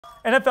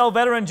NFL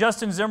veteran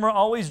Justin Zimmer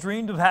always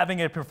dreamed of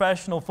having a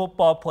professional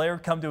football player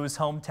come to his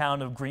hometown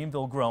of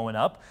Greenville growing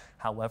up.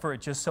 However,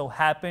 it just so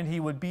happened he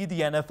would be the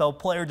NFL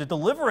player to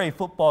deliver a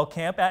football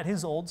camp at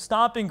his old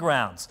stomping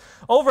grounds.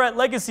 Over at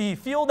Legacy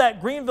Field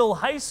at Greenville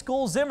High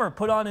School, Zimmer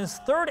put on his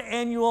third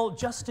annual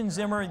Justin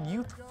Zimmer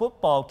Youth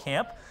Football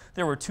Camp.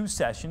 There were two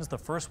sessions. The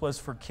first was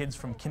for kids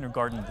from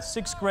kindergarten to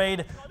sixth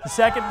grade. The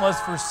second was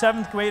for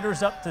seventh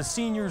graders up to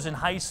seniors in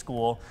high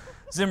school.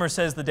 Zimmer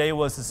says the day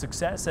was a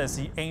success as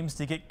he aims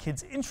to get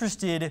kids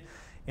interested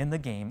in the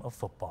game of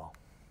football.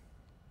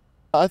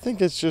 I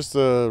think it's just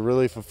a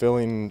really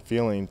fulfilling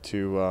feeling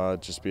to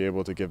just be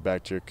able to give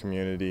back to your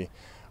community.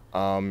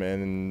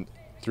 And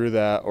through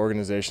that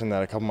organization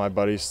that a couple of my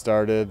buddies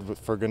started,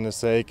 for goodness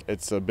sake,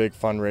 it's a big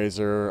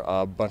fundraiser.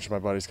 A bunch of my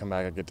buddies come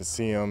back, I get to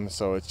see them.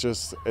 So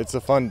it's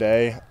a fun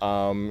day.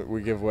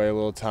 We give away a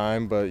little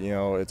time, but you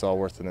know, it's all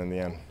worth it in the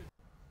end.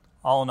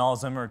 All in all,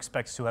 Zimmer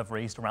expects to have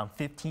raised around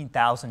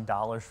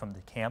 $15,000 from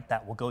the camp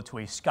that will go to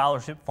a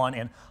scholarship fund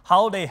and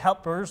holiday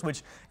helpers,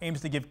 which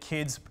aims to give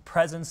kids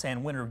presents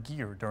and winter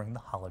gear during the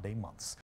holiday months.